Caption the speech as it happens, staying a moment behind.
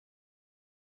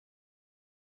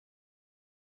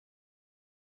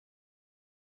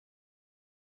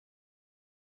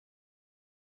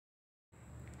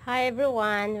Hi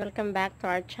everyone, welcome back to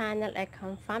our channel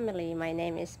Ecom Family. My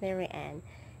name is Mary Ann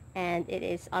and it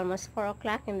is almost 4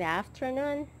 o'clock in the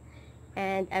afternoon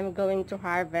and I'm going to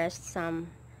harvest some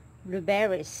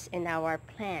blueberries in our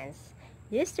plants.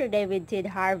 Yesterday we did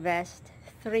harvest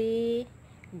 3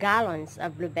 gallons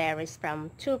of blueberries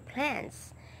from 2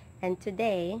 plants, and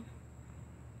today,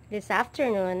 this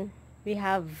afternoon, we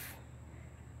have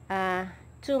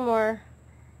 2 more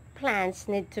plants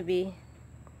need to be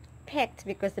picked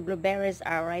because the blueberries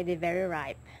are already very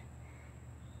ripe.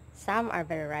 Some are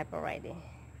very ripe already.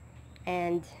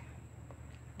 And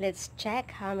let's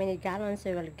check how many gallons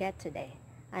we will get today.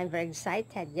 I'm very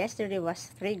excited. Yesterday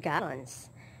was 3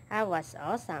 gallons. That was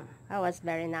awesome. That was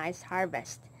very nice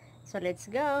harvest. So let's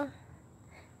go.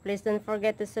 Please don't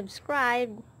forget to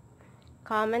subscribe,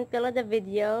 comment below the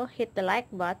video, hit the like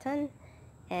button,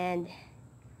 and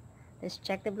let's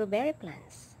check the blueberry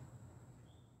plants.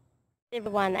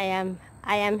 Everyone, I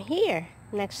am here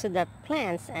next to the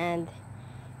plants, and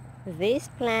these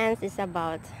plants is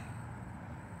about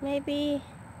maybe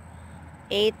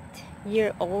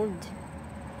 8-year-old.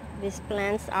 These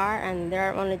plants are, and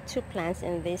there are only 2 plants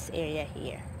in this area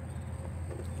here.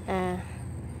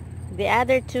 The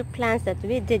other 2 plants that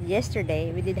we did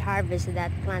yesterday, we did harvest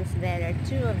that plants there. There are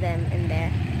 2 of them in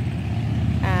there.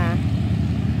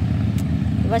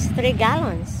 It was 3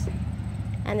 gallons.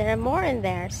 And there are more in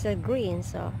there, still green,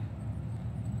 so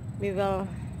we will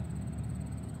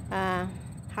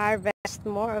harvest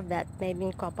more of that maybe in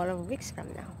a couple of weeks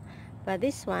from now. But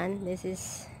this one, this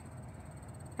is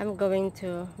where I'm going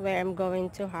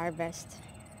to harvest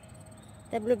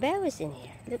the blueberries in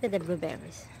here. Look at the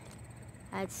blueberries.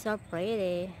 That's so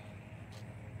pretty.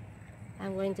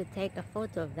 I'm going to take a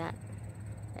photo of that.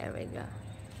 There we go.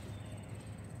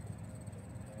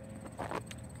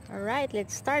 Alright,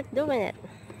 let's start doing it.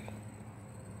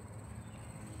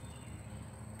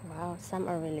 Wow, some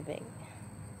are really big.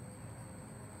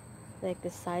 Like the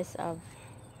size of,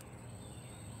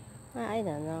 I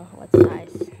don't know what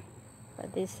size,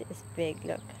 but this is big.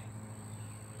 Look.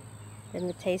 Let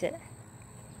me taste it.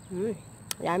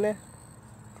 Yummy.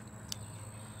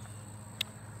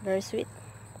 Very sweet.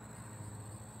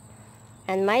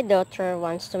 And my daughter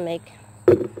wants to make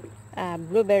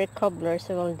blueberry cobbler,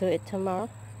 so we'll do it tomorrow.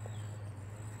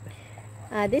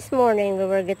 This morning we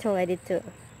were getting ready to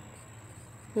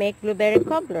make blueberry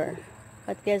cobbler,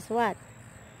 but guess what?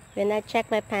 When I check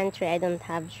my pantry, I don't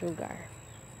have sugar.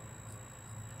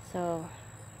 So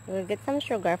we'll get some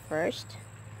sugar first,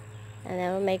 and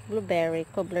then we'll make blueberry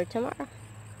cobbler tomorrow.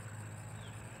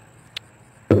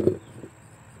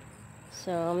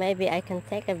 So maybe I can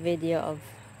take a video of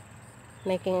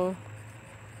making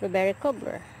blueberry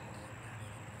cobbler.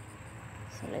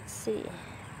 So let's see.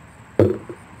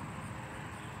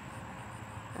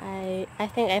 I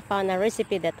think I found a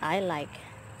recipe that I like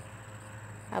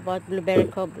about blueberry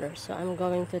cobbler, so I'm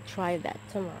going to try that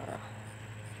tomorrow.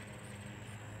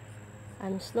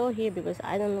 I'm slow here because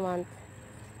I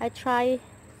try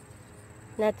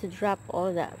not to drop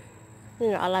all the,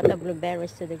 a lot of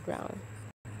blueberries to the ground.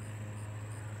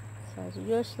 So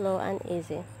you're slow and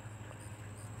easy.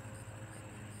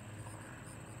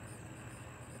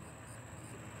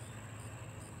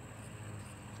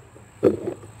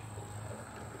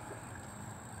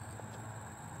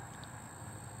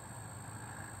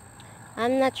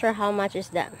 I'm not sure how much is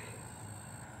that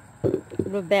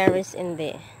blueberries at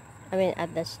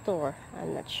the store.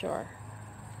 I'm not sure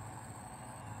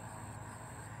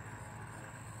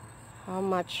how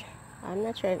much. I'm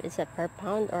not sure if it's a per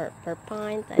pound or per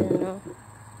pint. I don't know.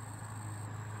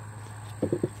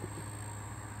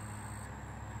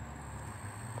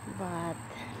 But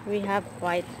we have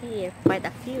quite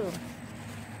a few.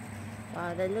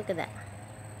 Wow, then look at that.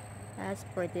 That's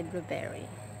pretty blueberries.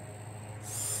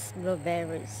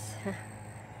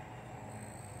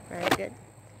 Very good.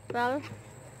 Well,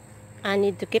 I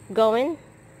need to keep going.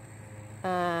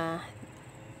 I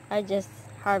just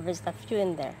harvest a few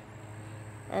in there,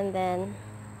 and then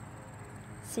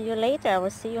see you later. I will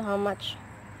see you how much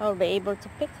I'll be able to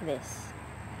pick this.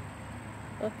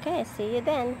 Okay, see you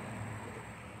then.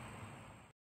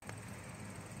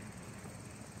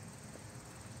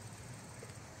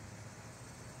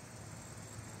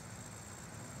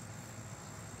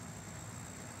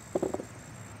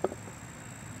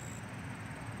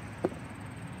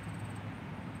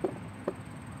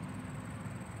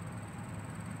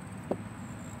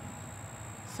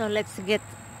 So let's get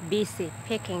busy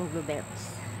picking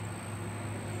blueberries.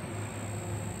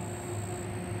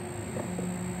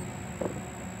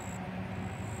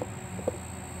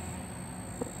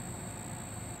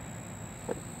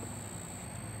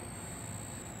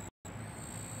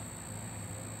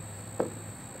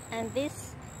 And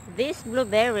these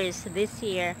blueberries this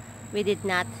year we did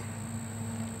not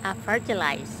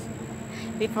fertilize.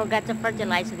 We forgot to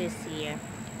fertilize this year,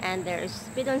 and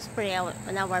we don't spray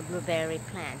on our blueberry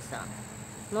plants, so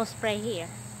no spray here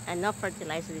and no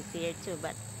fertilizer this year too.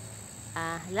 But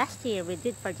last year we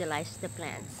did fertilize the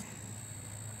plants.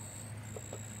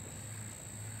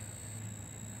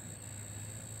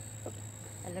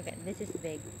 And look at this, is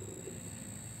big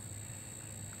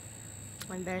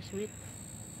and very sweet.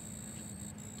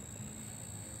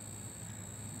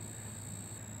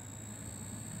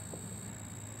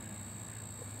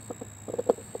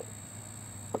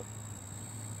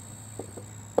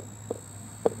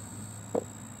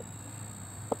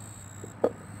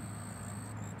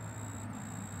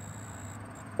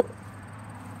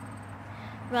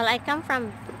 Well, I come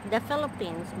from the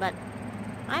Philippines, but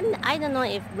I don't know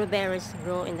if blueberries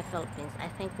grow in the Philippines. I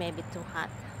think maybe too hot.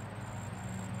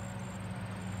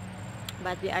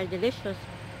 But they are delicious.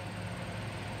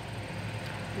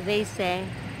 They say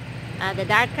the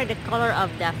darker the color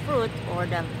of the fruit or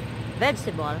the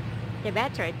vegetable, the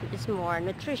better it is, more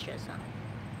nutritious.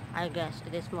 I guess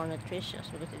it is more nutritious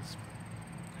because it's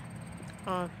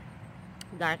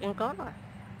dark in color.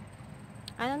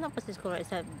 I don't know what this color is.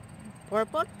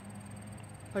 Purple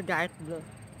or dark blue?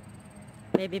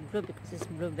 Maybe blue because it's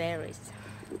blueberries.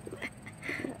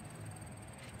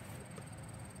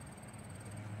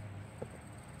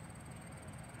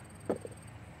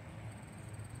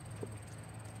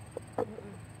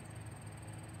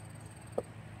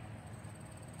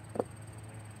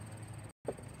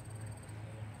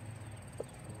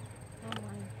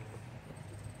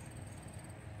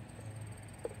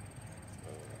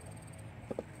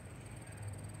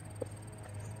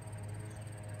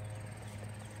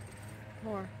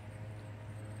 More.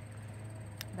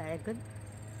 Very good.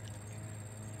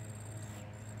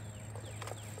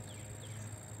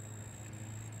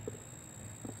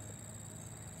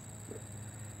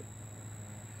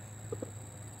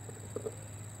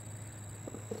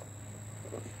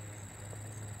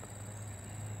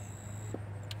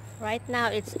 Right now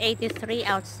it's 83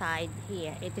 outside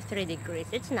here, 83 degrees.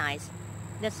 It's nice.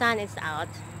 The sun is out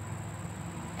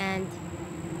and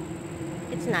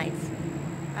it's nice.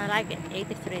 I like it,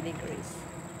 83 degrees.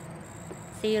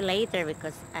 See you later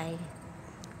because I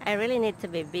really need to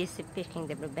be busy picking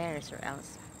the blueberries or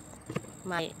else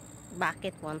my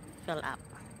bucket won't fill up.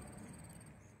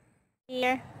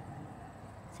 Here,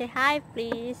 say hi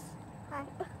please. Hi.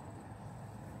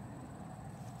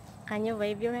 Can you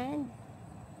wave your hand?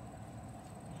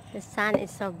 The sun is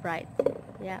so bright.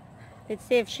 Yeah. Let's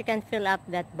see if she can fill up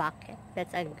that bucket.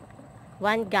 That's a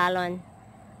 1 gallon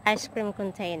ice cream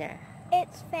container.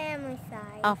 It's family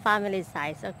size. Oh, family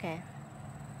size, okay.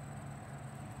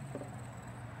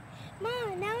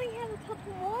 Mom, now we have a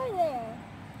couple more there.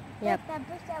 Yep. Like that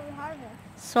bush that we harvest.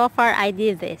 So far I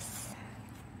did this.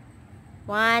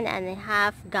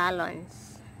 1.5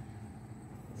 gallons.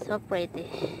 So pretty.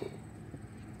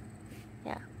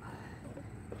 Yeah.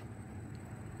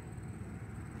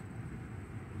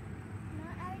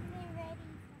 Not everything ready.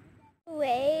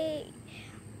 Wait.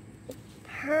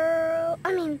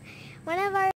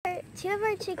 Two of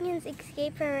our chickens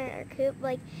escaped from our coop.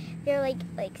 Like they're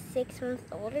like 6 months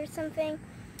old or something.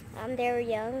 They were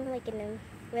young, like in a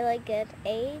really good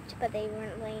age, but they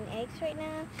weren't laying eggs right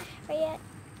yet.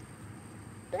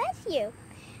 Bless you.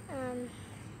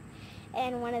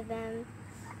 And one of them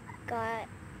got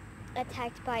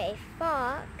attacked by a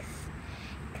fox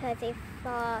because a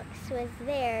fox was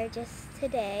there just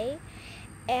today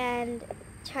and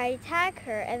tried to attack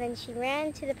her, and then she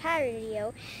ran to the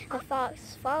patio. The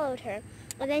fox followed her,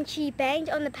 and then she banged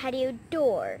on the patio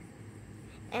door.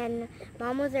 And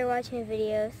Mom was there watching a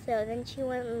video, so then she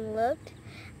went and looked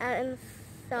out and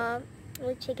saw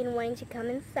the chicken wanting to come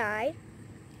inside.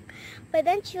 But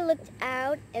then she looked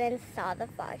out and then saw the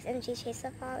fox, and she chased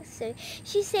the fox, so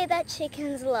she saved that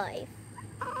chicken's life.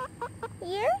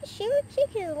 Yeah, she saved the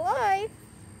chicken's life.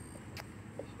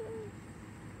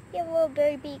 You have a little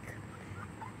berry beak.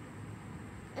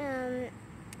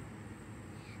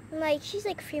 Like she's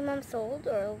like 3 months old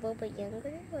or a little bit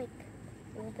younger, like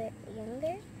a little bit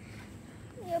younger.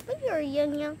 Yeah, but you're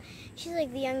young. She's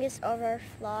like the youngest of our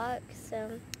flock,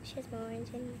 so she has more orange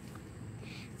in.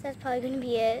 So that's probably gonna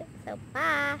be it. So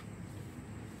bye.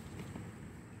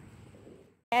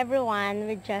 Everyone,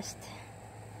 we just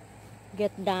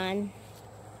get done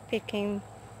picking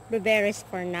blueberries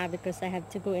for now because I have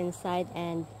to go inside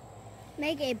and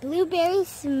make a blueberry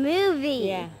smoothie.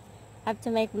 Yeah, I have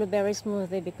to make blueberry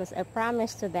smoothie because I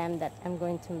promised to them that I'm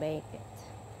going to make it.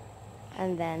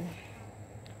 And then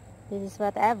this is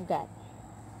what I've got.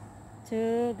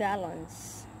 2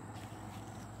 gallons.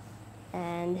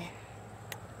 And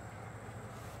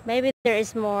maybe there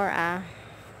is more,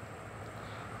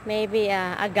 maybe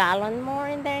a gallon more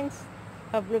in there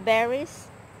of blueberries.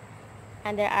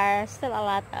 And there are still a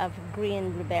lot of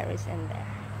green blueberries in there.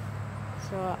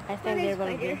 So I think there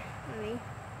will be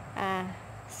a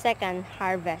second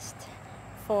harvest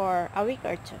for a week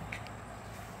or two.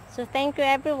 So thank you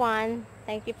everyone.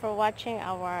 Thank you for watching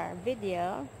our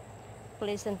video.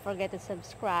 Please don't forget to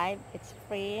subscribe. It's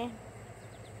free.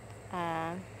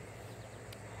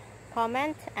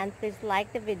 Comment and please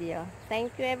like the video.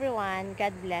 Thank you everyone.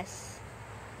 God bless.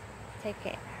 Take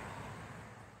care.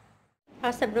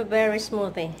 How's the blueberry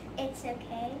smoothie? It's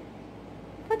okay.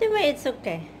 What do you mean it's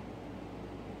okay?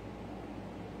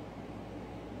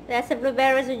 That's the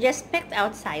blueberries we just picked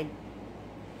outside.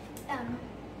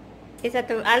 It's a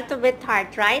little bit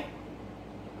tart, right?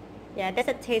 Yeah, that's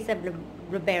a taste of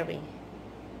blueberry.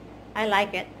 I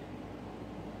like it.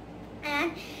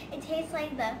 And it tastes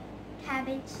like the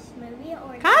cabbage smoothie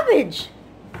or... Cabbage!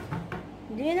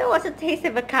 Do you know what's the taste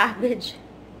of a cabbage?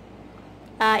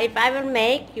 If I will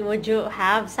make, would you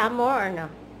have some more or no?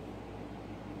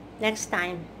 Next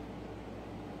time?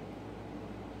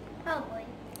 Probably.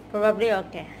 Probably,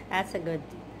 okay. That's a good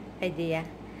idea.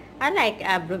 I like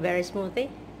a blueberry smoothie.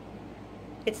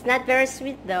 It's not very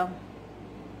sweet though.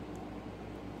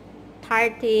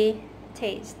 Tarty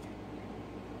taste.